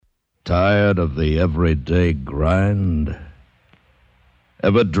Tired of the everyday grind?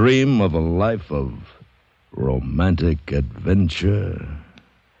 Ever dream of a life of romantic adventure?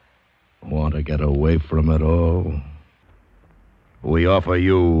 Want to get away from it all? We offer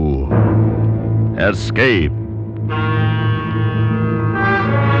you Escape.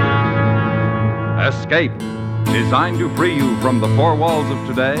 Escape, designed to free you from the four walls of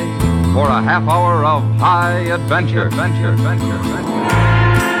today for a half hour of high adventure. Climate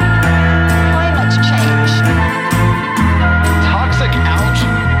change. Toxic algae.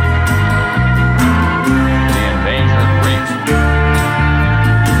 The endangered reef.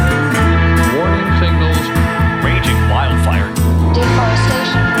 Warning signals. Raging wildfire.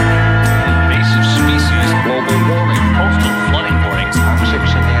 Deforestation. Invasive species. Global warming. Coastal flooding warnings.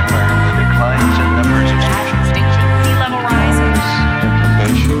 Toxics in the environment. Declines in numbers of species. Extinction. Sea level rises.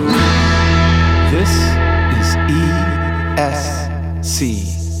 Implications. This is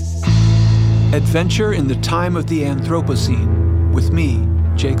ESC. Adventure in the Time of the Anthropocene, with me,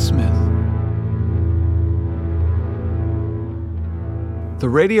 Jake Smith. The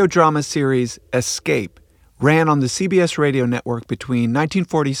radio drama series Escape ran on the CBS radio network between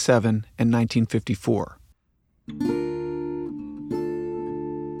 1947 and 1954.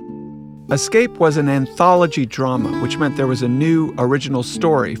 Escape was an anthology drama, which meant there was a new original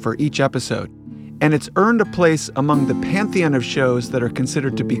story for each episode, and it's earned a place among the pantheon of shows that are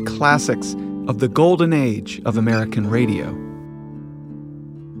considered to be classics of the golden age of American radio.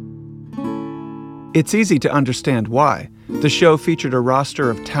 It's easy to understand why. The show featured a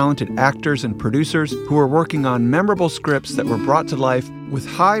roster of talented actors and producers who were working on memorable scripts that were brought to life with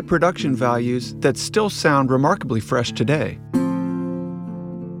high production values that still sound remarkably fresh today.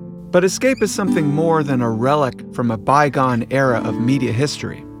 But Escape is something more than a relic from a bygone era of media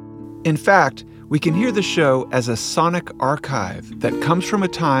history. In fact, we can hear the show as a sonic archive that comes from a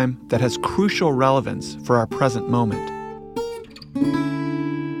time that has crucial relevance for our present moment.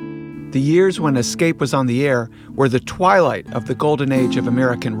 The years when Escape was on the air were the twilight of the golden age of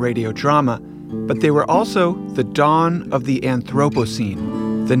American radio drama, but they were also the dawn of the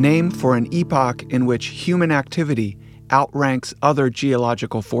Anthropocene, the name for an epoch in which human activity outranks other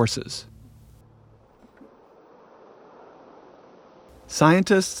geological forces.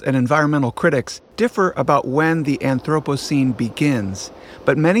 Scientists and environmental critics differ about when the Anthropocene begins,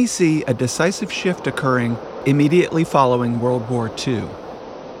 but many see a decisive shift occurring immediately following World War II.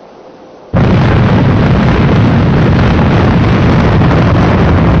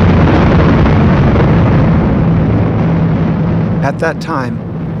 At that time,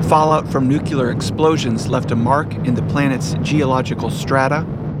 fallout from nuclear explosions left a mark in the planet's geological strata,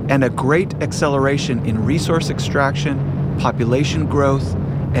 and a great acceleration in resource extraction, population growth,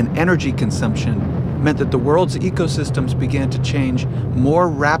 and energy consumption meant that the world's ecosystems began to change more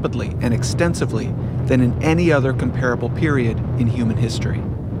rapidly and extensively than in any other comparable period in human history.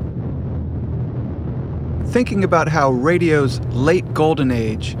 Thinking about how radio's late golden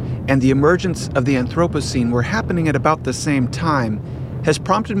age and the emergence of the Anthropocene were happening at about the same time has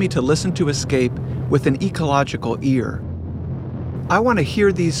prompted me to listen to Escape with an ecological ear. I want to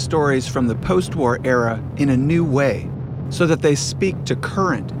hear these stories from the post-war era in a new way, so that they speak to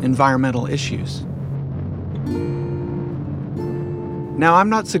current environmental issues. Now, I'm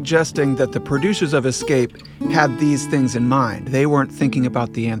not suggesting that the producers of Escape had these things in mind. They weren't thinking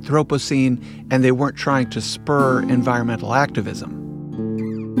about the Anthropocene, and they weren't trying to spur environmental activism.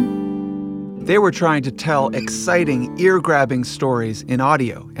 They were trying to tell exciting, ear-grabbing stories in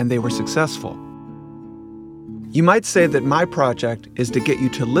audio, and they were successful. You might say that my project is to get you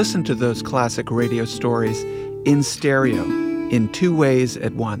to listen to those classic radio stories in stereo, in two ways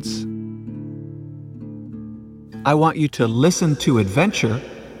at once. I want you to listen to adventure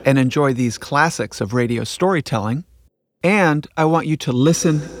and enjoy these classics of radio storytelling, and I want you to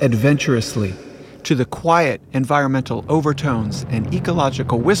listen adventurously to the quiet environmental overtones and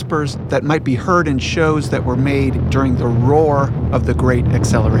ecological whispers that might be heard in shows that were made during the roar of the Great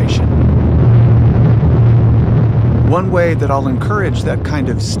Acceleration. One way that I'll encourage that kind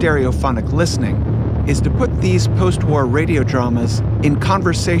of stereophonic listening is to put these post-war radio dramas in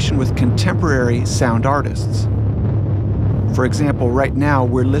conversation with contemporary sound artists. For example, right now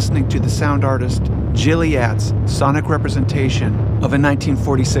we're listening to the sound artist Gilliatt's sonic representation of a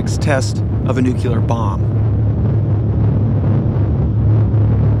 1946 test of a nuclear bomb.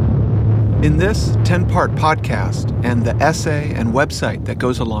 In this 10-part podcast and the essay and website that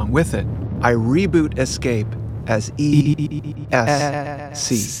goes along with it, I reboot Escape as ESC.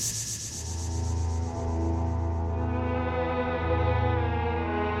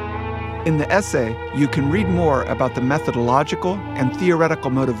 In the essay, you can read more about the methodological and theoretical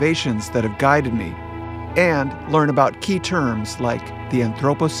motivations that have guided me, and learn about key terms like the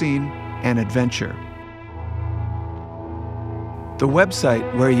Anthropocene and adventure. The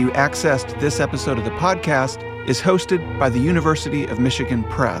website where you accessed this episode of the podcast is hosted by the University of Michigan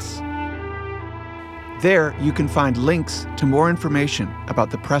Press. There, you can find links to more information about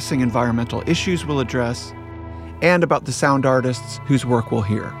the pressing environmental issues we'll address and about the sound artists whose work we'll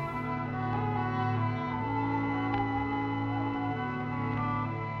hear.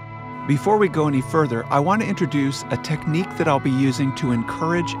 Before we go any further, I want to introduce a technique that I'll be using to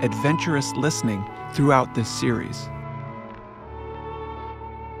encourage adventurous listening throughout this series.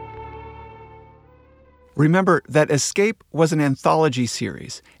 Remember that Escape was an anthology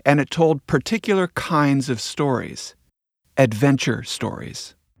series, and it told particular kinds of stories, adventure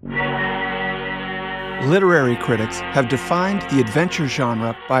stories. Literary critics have defined the adventure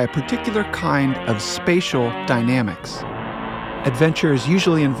genre by a particular kind of spatial dynamics. Adventures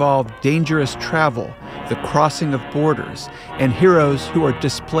usually involve dangerous travel, the crossing of borders, and heroes who are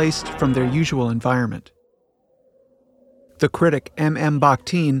displaced from their usual environment. The critic M.M.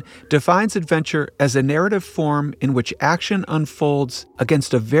 Bakhtin defines adventure as a narrative form in which action unfolds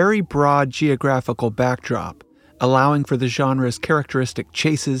against a very broad geographical backdrop, allowing for the genre's characteristic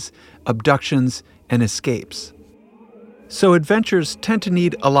chases, abductions, and escapes. So adventures tend to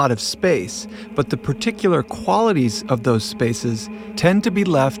need a lot of space, but the particular qualities of those spaces tend to be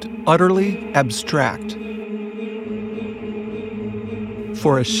left utterly abstract.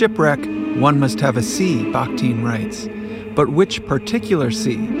 For a shipwreck, one must have a sea, Bakhtin writes. But which particular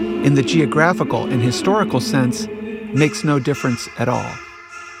sea, in the geographical and historical sense, makes no difference at all.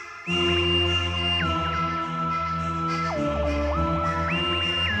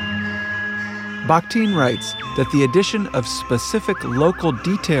 Bakhtin writes that the addition of specific local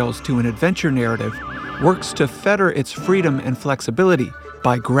details to an adventure narrative works to fetter its freedom and flexibility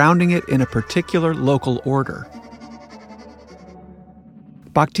by grounding it in a particular local order.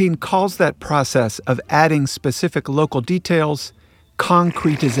 Bakhtin calls that process of adding specific local details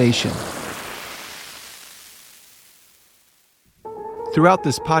concretization. Throughout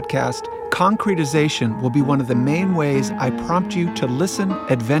this podcast, concretization will be one of the main ways I prompt you to listen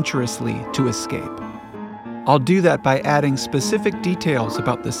adventurously to Escape. I'll do that by adding specific details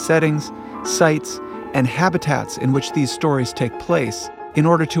about the settings, sites, and habitats in which these stories take place in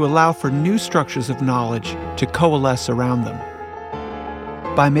order to allow for new structures of knowledge to coalesce around them.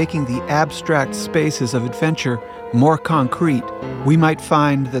 By making the abstract spaces of adventure more concrete, we might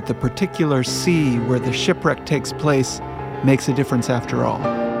find that the particular sea where the shipwreck takes place makes a difference after all.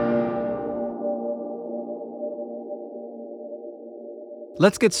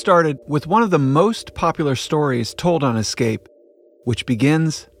 Let's get started with one of the most popular stories told on Escape, which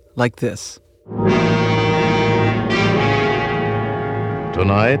begins like this.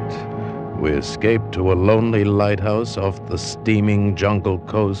 Tonight, we escape to a lonely lighthouse off the steaming jungle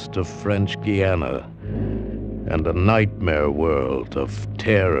coast of French Guiana and a nightmare world of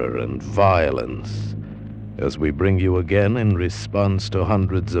terror and violence as we bring you again, in response to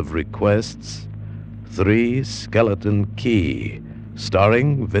hundreds of requests, 3 Skeleton Key,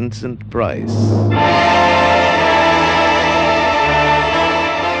 starring Vincent Price.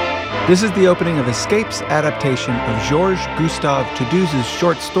 This is the opening of Escape's adaptation of Georges Gustave Tuduz's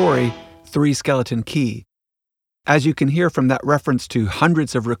short story, 3 Skeleton Key. As you can hear from that reference to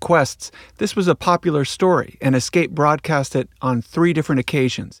hundreds of requests, this was a popular story, and Escape broadcast it on 3 different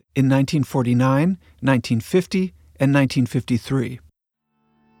occasions, in 1949, 1950, and 1953.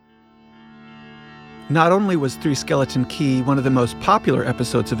 Not only was 3 Skeleton Key one of the most popular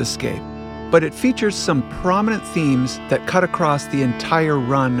episodes of Escape, but it features some prominent themes that cut across the entire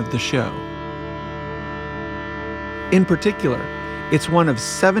run of the show. In particular, it's one of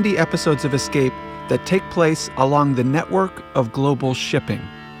 70 episodes of Escape that take place along the network of global shipping.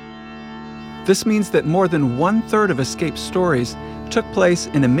 This means that more than 1/3 of Escape's stories took place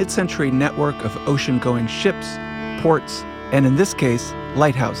in a mid-century network of ocean-going ships, ports, and in this case,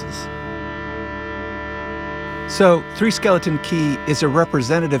 lighthouses. So, 3 Skeleton Key is a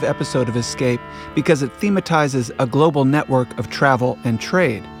representative episode of Escape because it thematizes a global network of travel and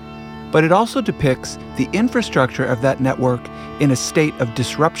trade. But it also depicts the infrastructure of that network in a state of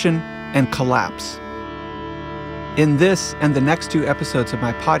disruption and collapse. In this and the next 2 episodes of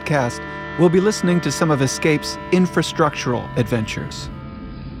my podcast, we'll be listening to some of Escape's infrastructural adventures.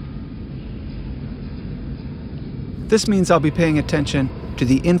 This means I'll be paying attention to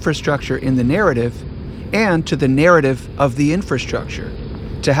the infrastructure in the narrative and to the narrative of the infrastructure,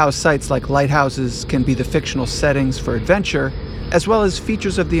 to how sites like lighthouses can be the fictional settings for adventure, as well as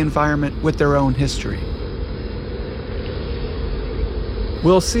features of the environment with their own history.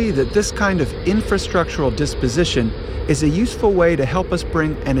 We'll see that this kind of infrastructural disposition is a useful way to help us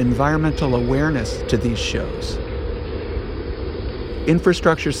bring an environmental awareness to these shows.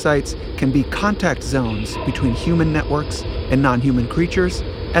 Infrastructure sites can be contact zones between human networks and non-human creatures,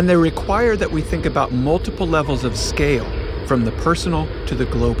 and they require that we think about multiple levels of scale, from the personal to the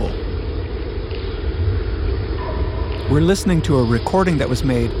global. We're listening to a recording that was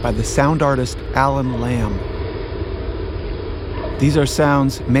made by the sound artist Alan Lamb. These are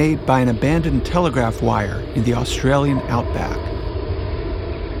sounds made by an abandoned telegraph wire in the Australian outback.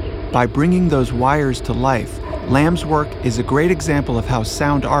 By bringing those wires to life, Lamb's work is a great example of how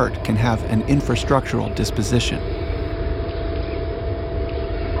sound art can have an infrastructural disposition.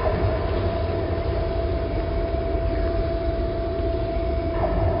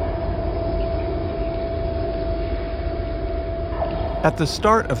 At the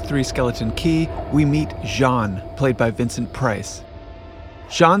start of Three Skeleton Key, we meet Jean, played by Vincent Price.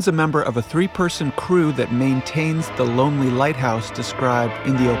 Jean's a member of a 3-person crew that maintains the lonely lighthouse described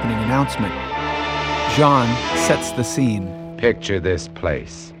in the opening announcement. Jean sets the scene. Picture this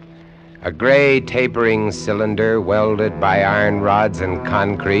place. A gray tapering cylinder welded by iron rods and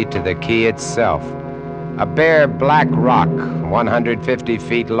concrete to the quay itself. A bare black rock, 150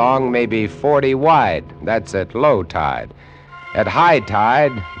 feet long, maybe 40 wide. That's at low tide. At high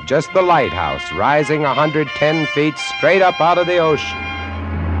tide, just the lighthouse, rising 110 feet straight up out of the ocean.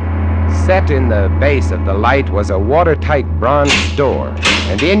 Set in the base of the light was a watertight bronze door,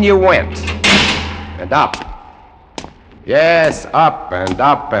 and in you went. And up. Yes, up and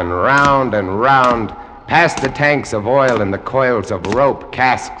round, past the tanks of oil and the coils of rope,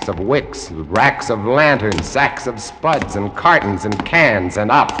 casks of wicks, racks of lanterns, sacks of spuds and cartons and cans,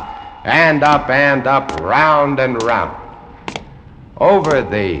 and up, round and round. Over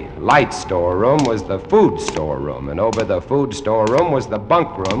the light storeroom was the food storeroom, and over the food storeroom was the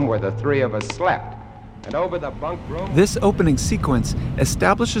bunk room where the 3 of us slept. And over the bunk room... This opening sequence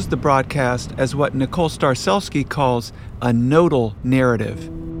establishes the broadcast as what Nicole Starselski calls a nodal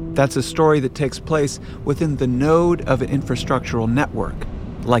narrative. That's a story that takes place within the node of an infrastructural network,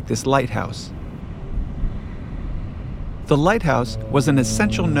 like this lighthouse. The lighthouse was an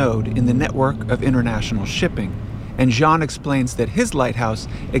essential node in the network of international shipping, and Jean explains that his lighthouse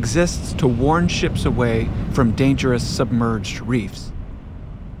exists to warn ships away from dangerous submerged reefs.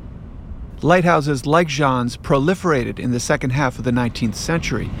 Lighthouses like Jean's proliferated in the second half of the 19th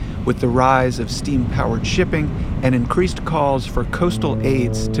century with the rise of steam-powered shipping and increased calls for coastal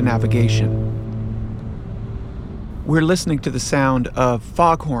aids to navigation. We're listening to the sound of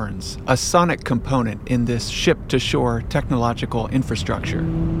foghorns, a sonic component in this ship-to-shore technological infrastructure.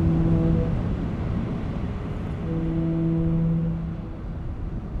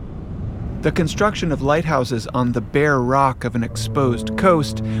 The construction of lighthouses on the bare rock of an exposed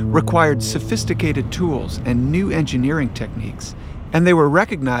coast required sophisticated tools and new engineering techniques, and they were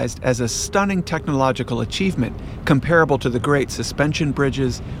recognized as a stunning technological achievement comparable to the great suspension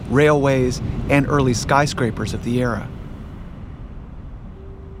bridges, railways, and early skyscrapers of the era.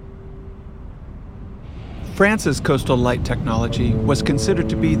 France's coastal light technology was considered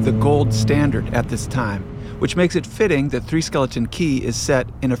to be the gold standard at this time, which makes it fitting that Three Skeleton Key is set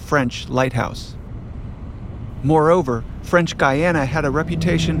in a French lighthouse. Moreover, French Guiana had a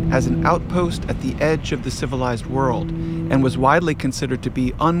reputation as an outpost at the edge of the civilized world and was widely considered to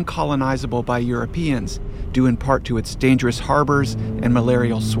be uncolonizable by Europeans, due in part to its dangerous harbors and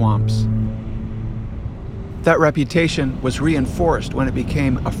malarial swamps. That reputation was reinforced when it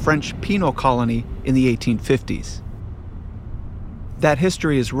became a French penal colony in the 1850s. That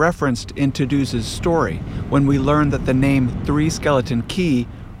history is referenced in Toulouse's story when we learn that the name Three Skeleton Key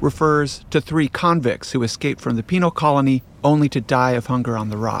refers to 3 convicts who escaped from the penal colony only to die of hunger on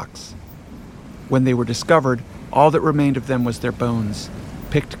the rocks. When they were discovered, all that remained of them was their bones,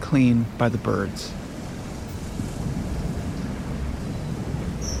 picked clean by the birds.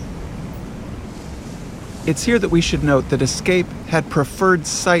 It's here that we should note that Escape had preferred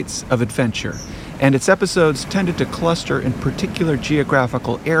sites of adventure, and its episodes tended to cluster in particular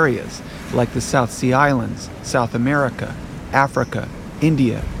geographical areas like the South Sea Islands, South America, Africa,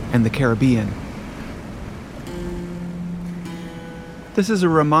 India, and the Caribbean. This is a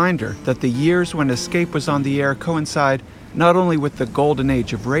reminder that the years when Escape was on the air coincide not only with the golden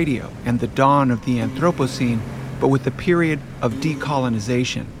age of radio and the dawn of the Anthropocene, but with the period of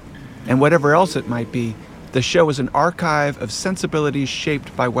decolonization. And whatever else it might be, the show is an archive of sensibilities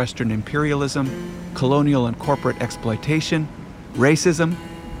shaped by Western imperialism, colonial and corporate exploitation, racism,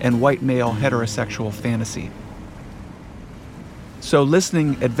 and white male heterosexual fantasy. So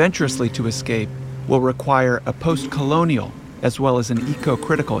listening adventurously to Escape will require a post-colonial as well as an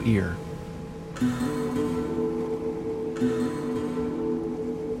eco-critical ear.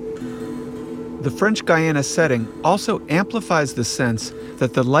 The French Guiana setting also amplifies the sense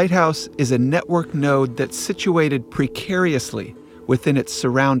that the lighthouse is a network node that's situated precariously within its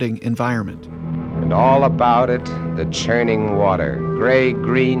surrounding environment. And all about it, the churning water,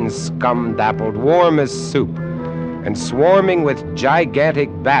 gray-green, scum-dappled, warm as soup, and swarming with gigantic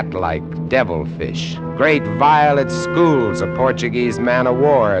bat-like devilfish, great violet schools of Portuguese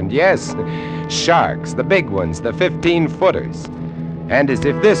man-o'-war, and yes, sharks, the big ones, the 15-footers. And as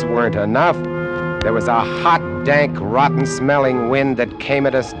if this weren't enough, there was a hot, dank, rotten-smelling wind that came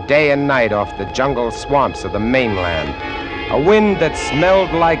at us day and night off the jungle swamps of the mainland. A wind that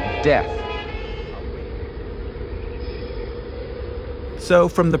smelled like death. So,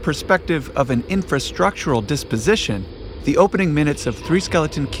 from the perspective of an infrastructural disposition, the opening minutes of Three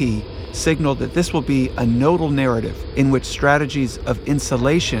Skeleton Key signal that this will be a nodal narrative in which strategies of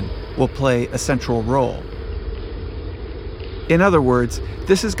insulation will play a central role. In other words,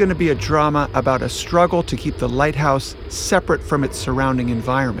 this is going to be a drama about a struggle to keep the lighthouse separate from its surrounding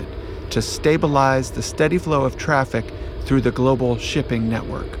environment, to stabilize the steady flow of traffic through the global shipping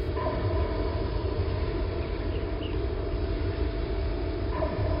network.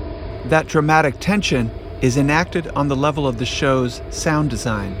 That dramatic tension is enacted on the level of the show's sound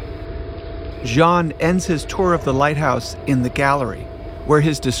design. Jean ends his tour of the lighthouse in the gallery, where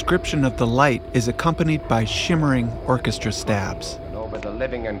his description of the light is accompanied by shimmering orchestra stabs. And over the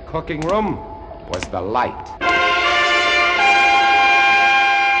living and cooking room was the light.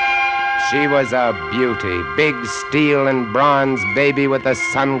 She was a beauty, big steel and bronze baby with the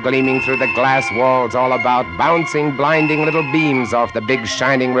sun gleaming through the glass walls all about, bouncing blinding little beams off the big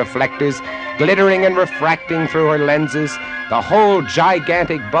shining reflectors, glittering and refracting through her lenses, the whole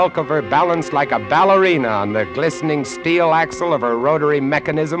gigantic bulk of her balanced like a ballerina on the glistening steel axle of her rotary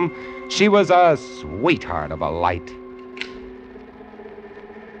mechanism. She was a sweetheart of a light.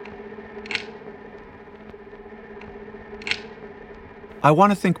 I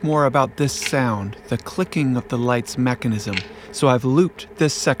want to think more about this sound, the clicking of the light's mechanism, so I've looped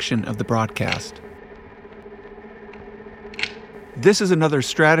this section of the broadcast. This is another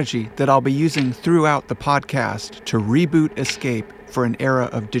strategy that I'll be using throughout the podcast to reboot Escape for an era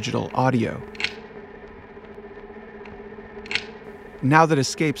of digital audio. Now that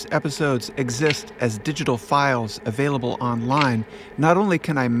Escape's episodes exist as digital files available online, not only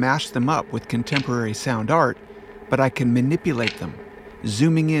can I mash them up with contemporary sound art, but I can manipulate them,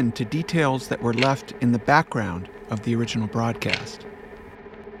 zooming in to details that were left in the background of the original broadcast.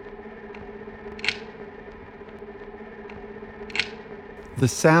 The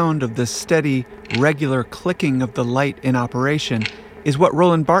sound of the steady, regular clicking of the light in operation is what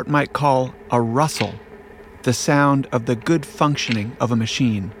Roland Barthes might call a rustle, the sound of the good functioning of a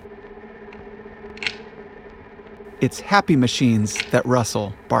machine. It's happy machines that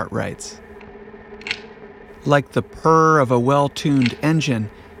rustle, Barthes writes. Like the purr of a well-tuned engine,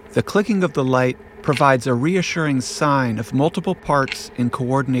 the clicking of the light provides a reassuring sign of multiple parts in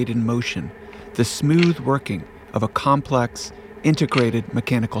coordinated motion, the smooth working of a complex, integrated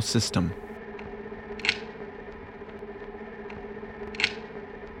mechanical system.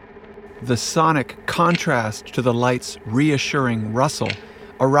 The sonic contrast to the light's reassuring rustle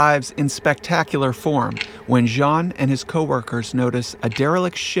arrives in spectacular form when Jean and his co-workers notice a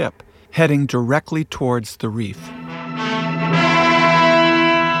derelict ship heading directly towards the reef. A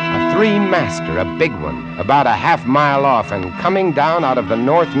three-master, a big one, about a half-mile off and coming down out of the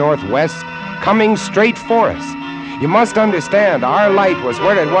north-northwest, coming straight for us. You must understand, our light was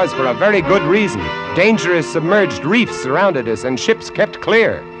where it was for a very good reason. Dangerous submerged reefs surrounded us and ships kept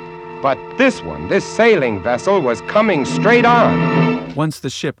clear. But this one, this sailing vessel, was coming straight on. Once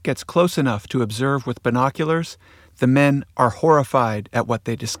the ship gets close enough to observe with binoculars, the men are horrified at what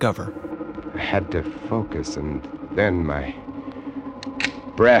they discover. I had to focus, and then my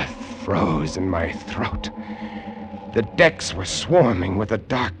breath froze in my throat. The decks were swarming with a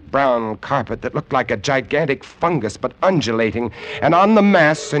dark brown carpet that looked like a gigantic fungus, but undulating. And on the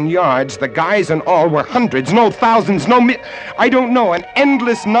masts and yards, the guys and all were hundreds, no thousands, I don't know, an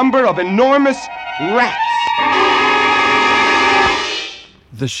endless number of enormous rats.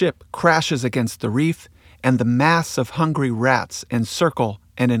 The ship crashes against the reef, and the mass of hungry rats encircle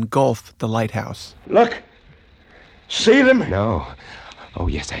and engulf the lighthouse. Look! See them? No. Oh,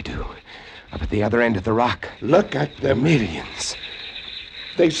 yes, I do. Up at the other end of the rock. Look at them. Millions.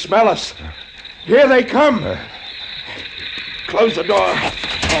 They smell us. Here they come. Close the door.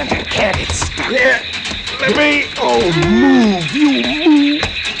 Can't it stop? Yeah. Let me. Oh, move. You move.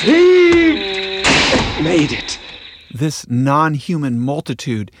 Heave. Made it. This non-human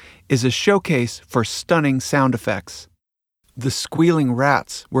multitude is a showcase for stunning sound effects. The squealing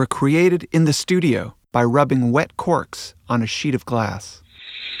rats were created in the studio by rubbing wet corks on a sheet of glass.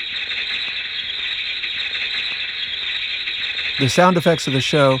 The sound effects of the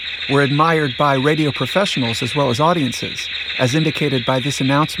show were admired by radio professionals as well as audiences, as indicated by this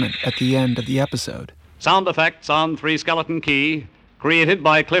announcement at the end of the episode. Sound effects on Three Skeleton Key, created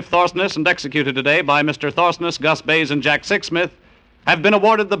by Cliff Thorsness and executed today by Mr. Thorsness, Gus Bays, and Jack Sixsmith, have been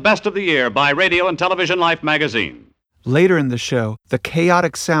awarded the Best of the Year by Radio and Television Life magazine. Later in the show, the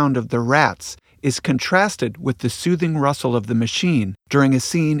chaotic sound of the rats is contrasted with the soothing rustle of the machine during a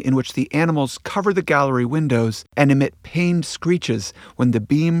scene in which the animals cover the gallery windows and emit pained screeches when the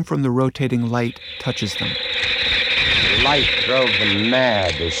beam from the rotating light touches them. The light drove them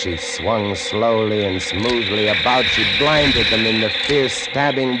mad as she swung slowly and smoothly about. She blinded them in the fierce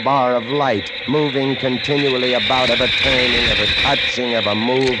stabbing bar of light, moving continually about, ever turning, ever touching, ever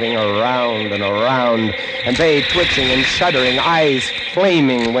moving around and around, and they twitching and shuddering, eyes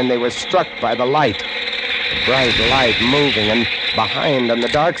flaming when they were struck by the light. The bright light moving, and behind on the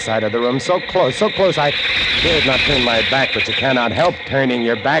dark side of the room, so close, I dared not turn my back, but you cannot help turning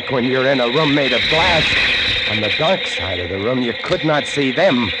your back when you're in a room made of glass. On the dark side of the room, you could not see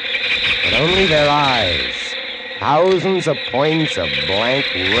them, but only their eyes. Thousands of points of blank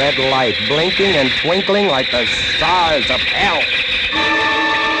red light, blinking and twinkling like the stars of hell.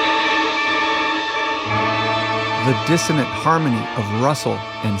 The dissonant harmony of rustle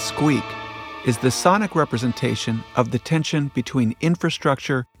and squeak is the sonic representation of the tension between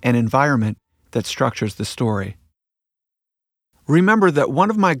infrastructure and environment that structures the story. Remember that one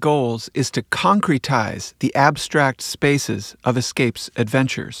of my goals is to concretize the abstract spaces of Escape's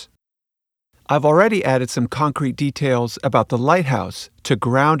adventures. I've already added some concrete details about the lighthouse to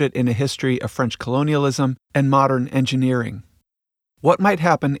ground it in a history of French colonialism and modern engineering. What might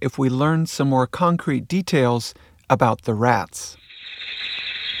happen if we learned some more concrete details about the rats?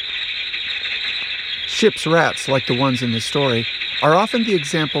 Ship's rats, like the ones in the story, are often the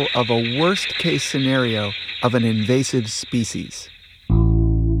example of a worst-case scenario of an invasive species.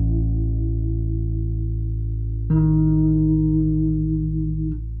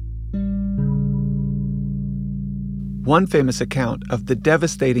 One famous account of the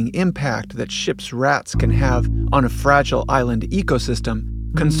devastating impact that ship's rats can have on a fragile island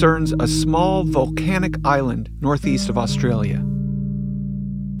ecosystem concerns a small volcanic island northeast of Australia.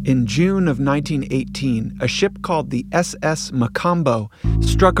 In June of 1918, a ship called the SS Macambo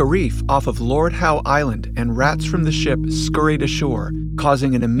struck a reef off of Lord Howe Island, and rats from the ship scurried ashore,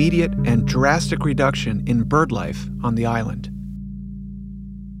 causing an immediate and drastic reduction in bird life on the island.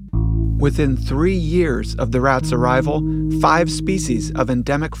 Within 3 years of the rats' arrival, 5 species of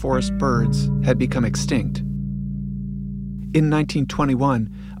endemic forest birds had become extinct. In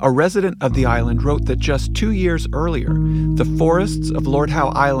 1921, a resident of the island wrote that just 2 years earlier, the forests of Lord Howe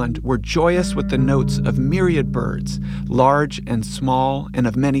Island were joyous with the notes of myriad birds, large and small and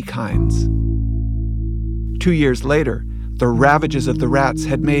of many kinds. 2 years later, the ravages of the rats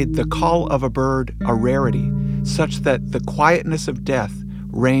had made the call of a bird a rarity, such that the quietness of death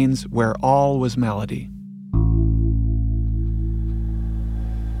reigns where all was melody.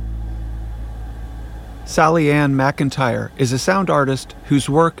 Sally Ann McIntyre is a sound artist whose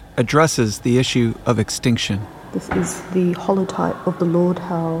work addresses the issue of extinction. This is the holotype of the Lord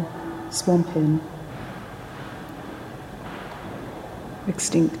Howe swamp hen,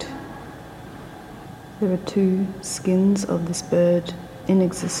 extinct. There are 2 skins of this bird in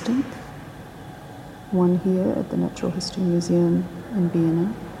existence, one here at the Natural History Museum in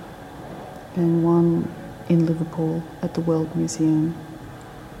Vienna and one in Liverpool at the World Museum.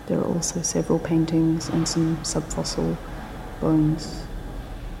 There are also several paintings and some subfossil bones.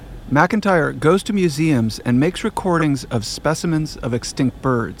 McIntyre goes to museums and makes recordings of specimens of extinct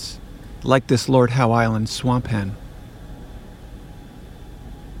birds, like this Lord Howe Island swamp hen.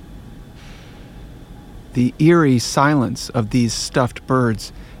 The eerie silence of these stuffed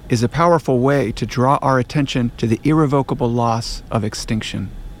birds is a powerful way to draw our attention to the irrevocable loss of extinction.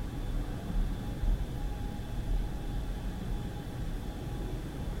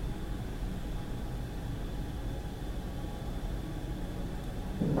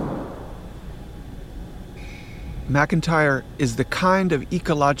 McIntyre is the kind of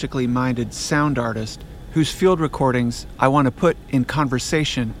ecologically minded sound artist whose field recordings I want to put in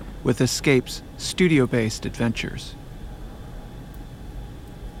conversation with Escape's studio-based adventures.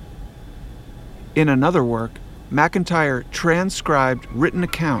 In another work, McIntyre transcribed written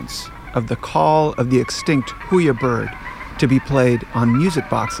accounts of the call of the extinct Huya bird to be played on music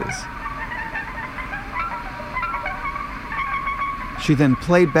boxes. She then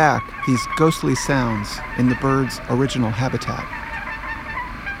played back these ghostly sounds in the bird's original habitat.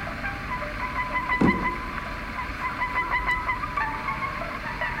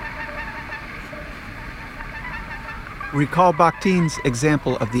 Recall Bakhtin's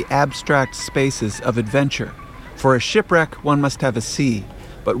example of the abstract spaces of adventure. For a shipwreck, one must have a sea,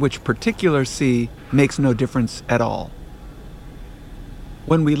 but which particular sea makes no difference at all.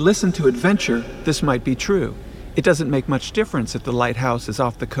 When we listen to adventure, this might be true. It doesn't make much difference if the lighthouse is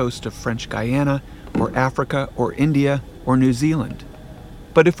off the coast of French Guiana, or Africa, or India, or New Zealand.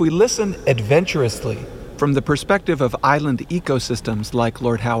 But if we listen adventurously, from the perspective of island ecosystems like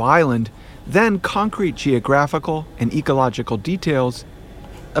Lord Howe Island, then concrete geographical and ecological details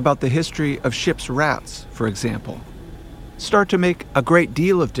about the history of ship's rats, for example, start to make a great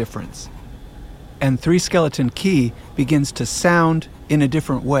deal of difference. And Three Skeleton Key begins to sound in a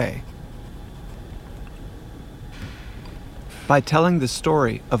different way. By telling the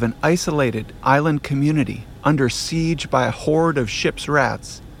story of an isolated island community under siege by a horde of ship's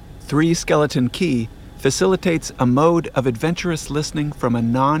rats, Three Skeleton Key facilitates a mode of adventurous listening from a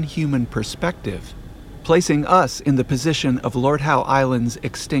non-human perspective, placing us in the position of Lord Howe Island's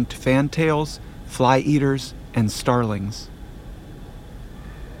extinct fantails, fly-eaters, and starlings.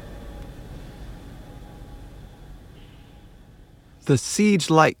 The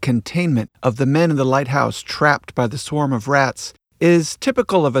siege-like containment of the men in the lighthouse trapped by the swarm of rats is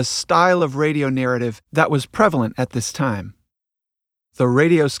typical of a style of radio narrative that was prevalent at this time. The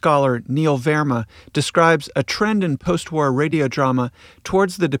radio scholar Neil Verma describes a trend in post-war radio drama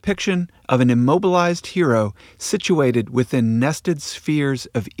towards the depiction of an immobilized hero situated within nested spheres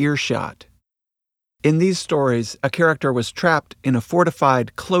of earshot. In these stories, a character was trapped in a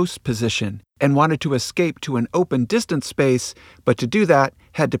fortified close position and wanted to escape to an open distance space, but to do that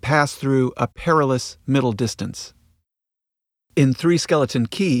had to pass through a perilous middle distance. In Three Skeleton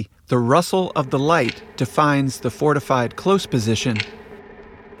Key, the rustle of the light defines the fortified close position,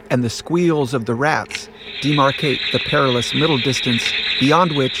 and the squeals of the rats demarcate the perilous middle distance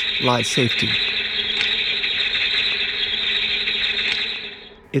beyond which lies safety.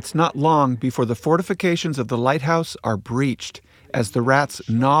 It's not long before the fortifications of the lighthouse are breached as the rats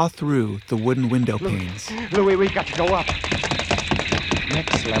gnaw through the wooden window panes. Louis, we've got to go up.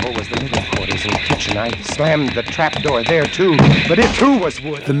 Next level was the living quarters and kitchen. I slammed the trap door there, too, but it, too, was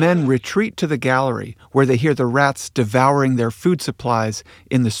wood. The men retreat to the gallery, where they hear the rats devouring their food supplies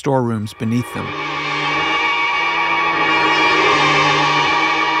in the storerooms beneath them.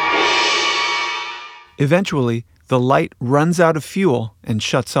 Eventually, the light runs out of fuel and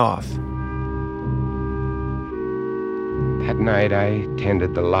shuts off. That night, I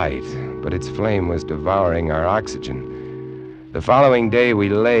tended the light, but its flame was devouring our oxygen. The following day, we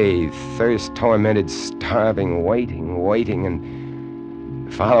lay, thirst-tormented, starving, waiting,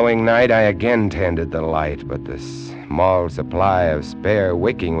 and the following night, I again tended the light, but the small supply of spare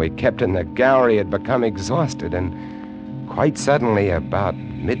wicking we kept in the gallery had become exhausted, and quite suddenly, about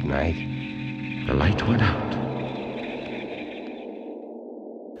midnight, the light went out.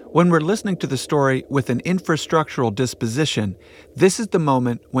 When we're listening to the story with an infrastructural disposition, this is the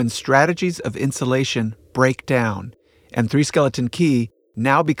moment when strategies of insulation break down, and Three Skeleton Key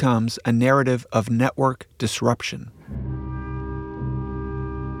now becomes a narrative of network disruption.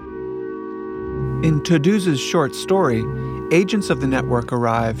 In Toduza's short story, agents of the network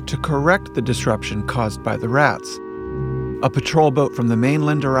arrive to correct the disruption caused by the rats. A patrol boat from the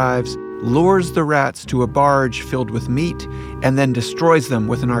mainland arrives, lures the rats to a barge filled with meat, and then destroys them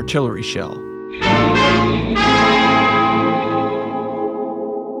with an artillery shell.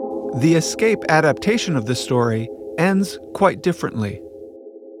 The escape adaptation of the story ends quite differently.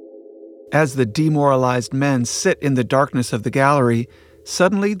 As the demoralized men sit in the darkness of the gallery,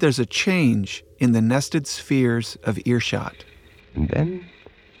 suddenly there's a change in the nested spheres of earshot. And then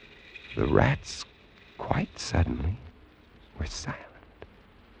the rats, quite suddenly, were silent.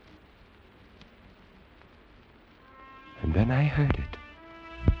 And then I heard it.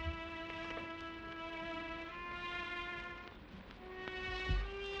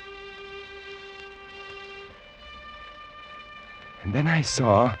 And then I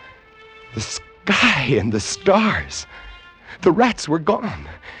saw the sky and the stars. The rats were gone.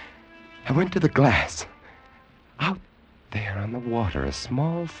 I went to the glass. Out there on the water, a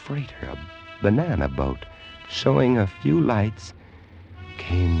small freighter, a banana boat, showing a few lights,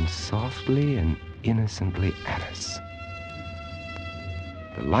 came softly and innocently at us.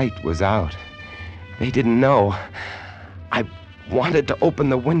 The light was out, They didn't know. I wanted to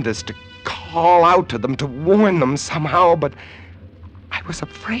open the windows to call out to them, to warn them somehow, but I was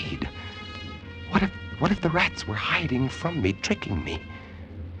afraid. What if the rats were hiding from me, tricking me?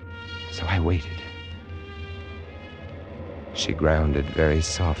 So I waited. She grounded very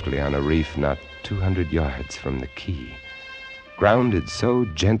softly on a reef not 200 yards from the quay. Grounded so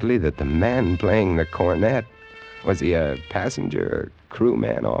gently that the man playing the cornet, was he a passenger or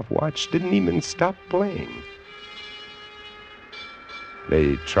crewman off watch, didn't even stop playing.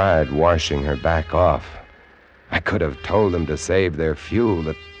 They tried washing her back off. I could have told them to save their fuel.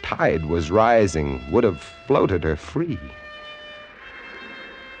 The tide was rising, would have floated her free.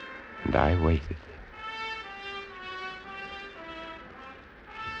 And I waited.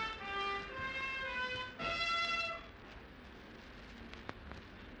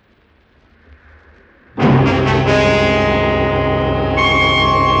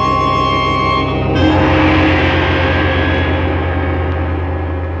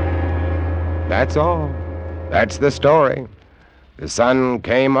 That's all. That's the story. The sun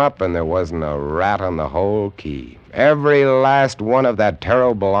came up and there wasn't a rat on the whole quay. Every last one of that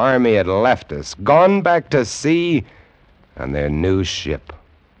terrible army had left us, gone back to sea on their new ship.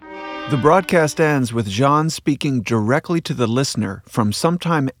 The broadcast ends with John speaking directly to the listener from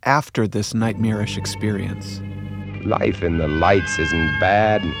sometime after this nightmarish experience. Life in the lights isn't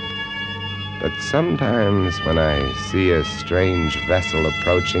bad. But sometimes when I see a strange vessel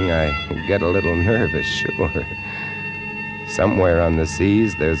approaching, I get a little nervous, sure. Somewhere on the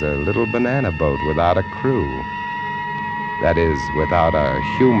seas, there's a little banana boat without a crew. That is, without a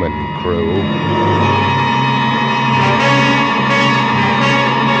human crew.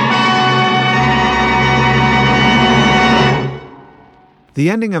 The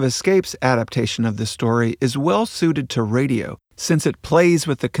ending of Escape's adaptation of this story is well suited to radio, since it plays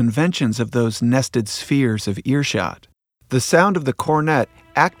with the conventions of those nested spheres of earshot. The sound of the cornet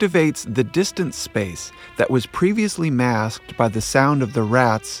activates the distant space that was previously masked by the sound of the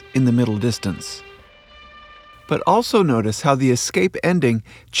rats in the middle distance. But also notice how the Escape ending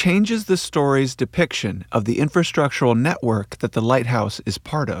changes the story's depiction of the infrastructural network that the lighthouse is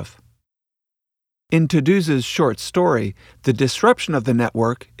part of. In Tuduz's short story, the disruption of the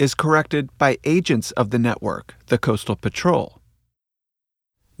network is corrected by agents of the network, the Coastal Patrol.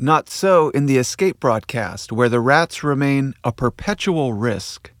 Not so in the Escape broadcast, where the rats remain a perpetual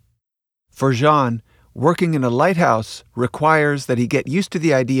risk. For Jean, working in a lighthouse requires that he get used to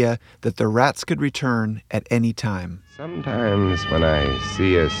the idea that the rats could return at any time. Sometimes when I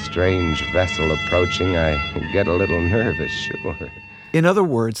see a strange vessel approaching, I get a little nervous, sure. In other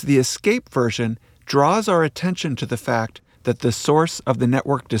words, the Escape version draws our attention to the fact that the source of the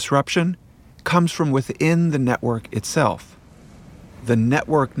network disruption comes from within the network itself. The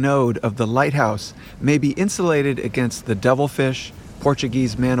network node of the lighthouse may be insulated against the devilfish,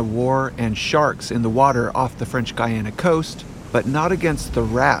 Portuguese man-of-war, and sharks in the water off the French Guiana coast, but not against the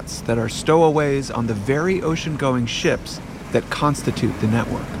rats that are stowaways on the very ocean-going ships that constitute the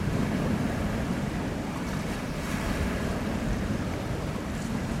network.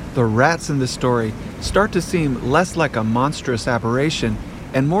 The rats in the story start to seem less like a monstrous aberration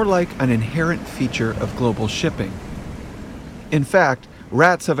and more like an inherent feature of global shipping. In fact,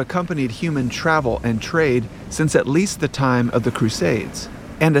 rats have accompanied human travel and trade since at least the time of the Crusades,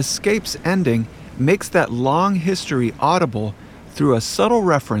 and Escape's ending makes that long history audible through a subtle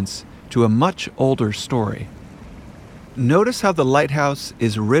reference to a much older story. Notice how the lighthouse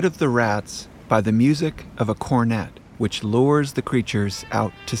is rid of the rats by the music of a cornet, which lures the creatures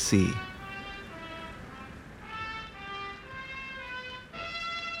out to sea.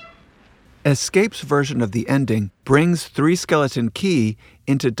 Escape's version of the ending brings Three Skeleton Key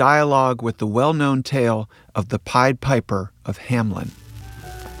into dialogue with the well-known tale of the Pied Piper of Hamelin.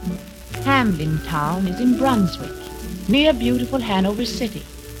 Hamelin town is in Brunswick, near beautiful Hanover City.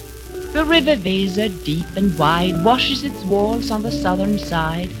 The river Weser, deep and wide, washes its walls on the southern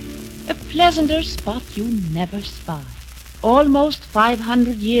side, a pleasanter spot you never spy. Almost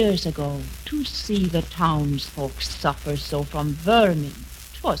 500 years ago, to see the townsfolk suffer so from vermin,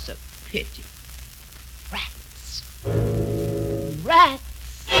 'twas a pity. Rats. Rats.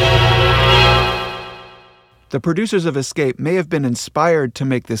 The producers of Escape may have been inspired to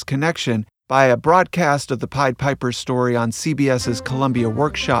make this connection by a broadcast of the Pied Piper's story on CBS's Columbia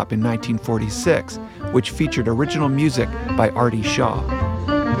Workshop in 1946, which featured original music by Artie Shaw.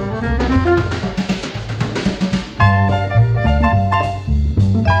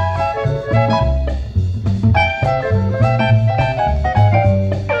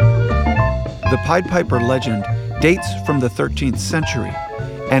 The Pied Piper legend dates from the 13th century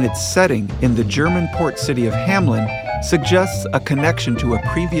and its setting in the German port city of Hamelin suggests a connection to a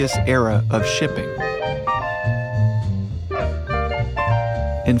previous era of shipping.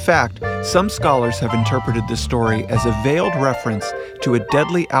 In fact, some scholars have interpreted the story as a veiled reference to a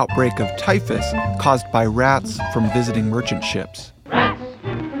deadly outbreak of typhus caused by rats from visiting merchant ships. Rats!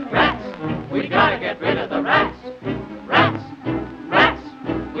 Rats! We gotta get rid of the rats! Rats! Rats!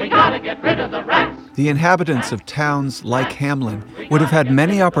 We gotta get rid of the rats! The inhabitants of towns like Hamelin would have had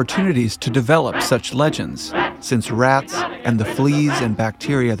many opportunities to develop such legends, since rats and the fleas and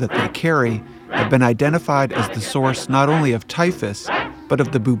bacteria that they carry have been identified as the source not only of typhus, but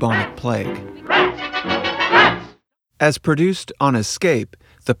of the bubonic plague. As produced on Escape,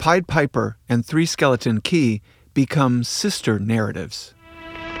 The Pied Piper and Three Skeleton Key become sister narratives.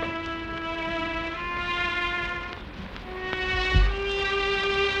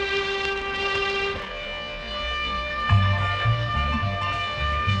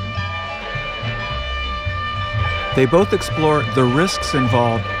 They both explore the risks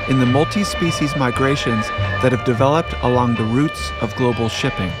involved in the multi-species migrations that have developed along the routes of global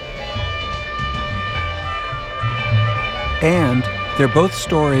shipping. And they're both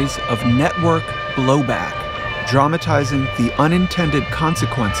stories of network blowback, dramatizing the unintended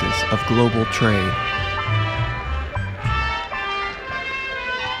consequences of global trade.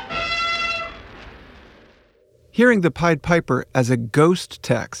 Hearing The Pied Piper as a ghost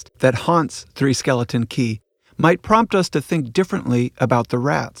text that haunts Three Skeleton Key might prompt us to think differently about the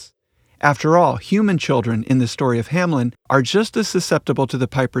rats. After all, human children in the story of Hamelin are just as susceptible to the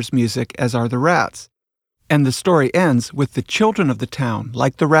piper's music as are the rats. And the story ends with the children of the town,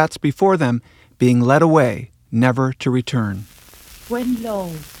 like the rats before them, being led away, never to return. When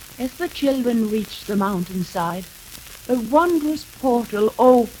lo, as the children reached the mountainside, a wondrous portal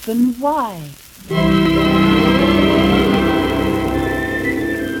opened wide.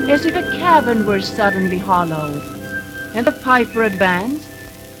 As if a cavern were suddenly hollowed, and the piper advanced,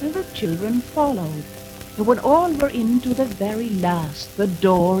 and the children followed. And when all were in to the very last, the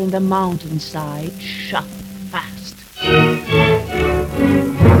door in the mountainside shut fast.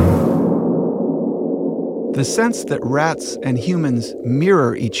 The sense that rats and humans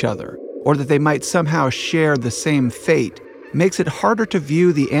mirror each other, or that they might somehow share the same fate, makes it harder to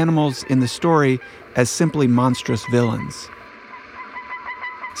view the animals in the story as simply monstrous villains.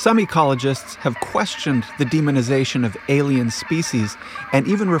 Some ecologists have questioned the demonization of alien species and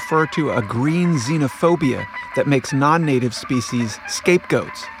even refer to a green xenophobia that makes non-native species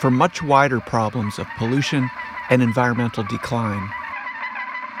scapegoats for much wider problems of pollution and environmental decline.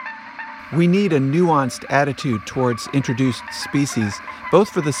 We need a nuanced attitude towards introduced species, both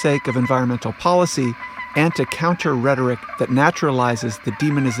for the sake of environmental policy and to counter rhetoric that naturalizes the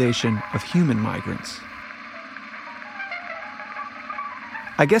demonization of human migrants.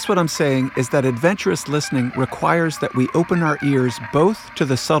 I guess what I'm saying is that adventurous listening requires that we open our ears both to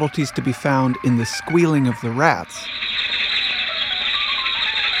the subtleties to be found in the squealing of the rats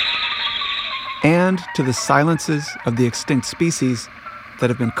and to the silences of the extinct species that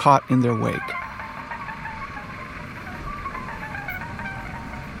have been caught in their wake.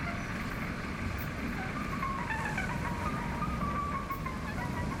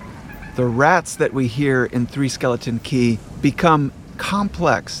 The rats that we hear in Three Skeleton Key become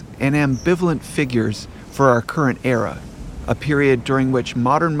complex and ambivalent figures for our current era, a period during which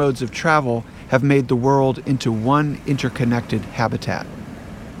modern modes of travel have made the world into one interconnected habitat.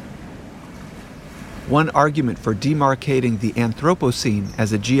 One argument for demarcating the Anthropocene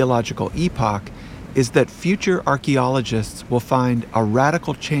as a geological epoch is that future archaeologists will find a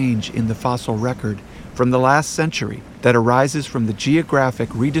radical change in the fossil record from the last century that arises from the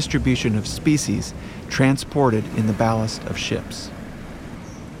geographic redistribution of species transported in the ballast of ships.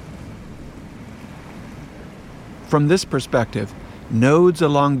 From this perspective, nodes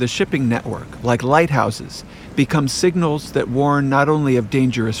along the shipping network, like lighthouses, become signals that warn not only of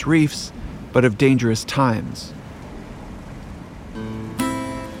dangerous reefs, but of dangerous times.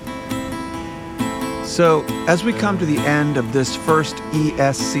 So, as we come to the end of this first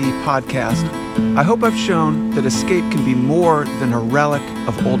ESC podcast, I hope I've shown that Escape can be more than a relic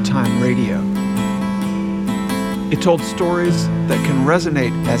of old-time radio. It told stories that can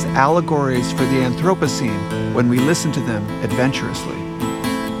resonate as allegories for the Anthropocene when we listen to them adventurously.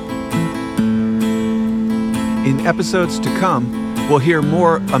 In episodes to come, we'll hear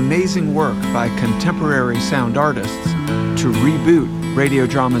more amazing work by contemporary sound artists to reboot radio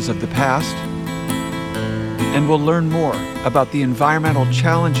dramas of the past, and we'll learn more about the environmental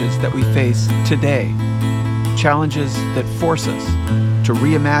challenges that we face today, challenges that force us to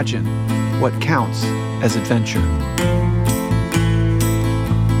reimagine what counts as adventure.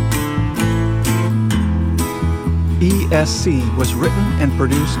 ESC was written and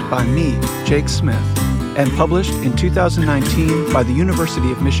produced by me, Jake Smith, and published in 2019 by the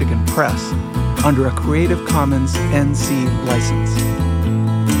University of Michigan Press under a Creative Commons NC license.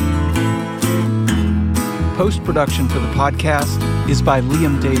 Post-production for the podcast is by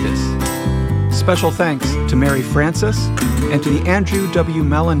Liam Davis. Special thanks to Mary Francis and to the Andrew W.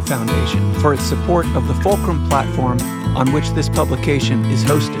 Mellon Foundation for its support of the Fulcrum platform on which this publication is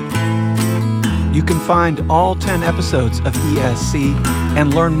hosted. You can find all 10 episodes of ESC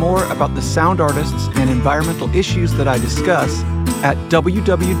and learn more about the sound artists and environmental issues that I discuss at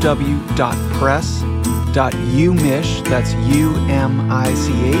www.press.umich, that's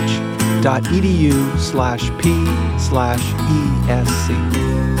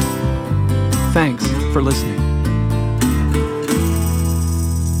umich.edu/p/ESC. Thanks for listening.